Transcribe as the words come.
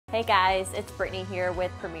Hey guys, it's Brittany here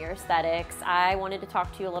with Premier Aesthetics. I wanted to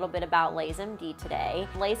talk to you a little bit about LaseMD today.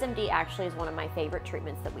 LaseMD actually is one of my favorite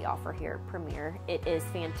treatments that we offer here at Premier. It is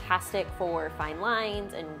fantastic for fine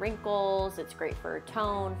lines and wrinkles. It's great for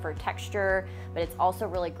tone, for texture, but it's also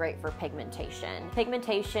really great for pigmentation.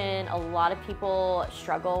 Pigmentation, a lot of people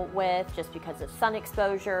struggle with just because of sun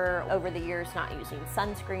exposure, over the years not using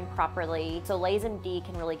sunscreen properly. So LaseMD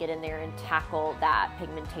can really get in there and tackle that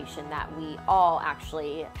pigmentation that we all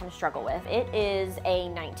actually kind of struggle with. It is a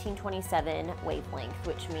 1927 wavelength,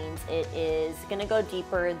 which means it is going to go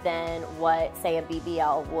deeper than what, say, a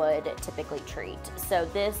BBL would typically treat. So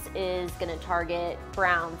this is going to target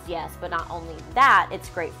browns, yes, but not only that, it's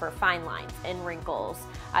great for fine lines and wrinkles.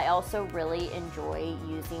 I also really enjoy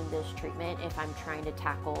using this treatment if I'm trying to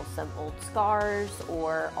tackle some old scars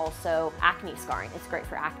or also acne scarring. It's great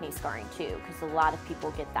for acne scarring too, because a lot of people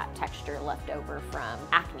get that texture left over from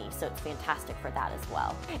acne, so it's fantastic for that as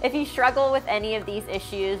well. If you struggle with any of these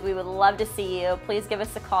issues, we would love to see you. Please give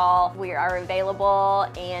us a call. We are available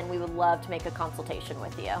and we would love to make a consultation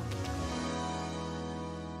with you.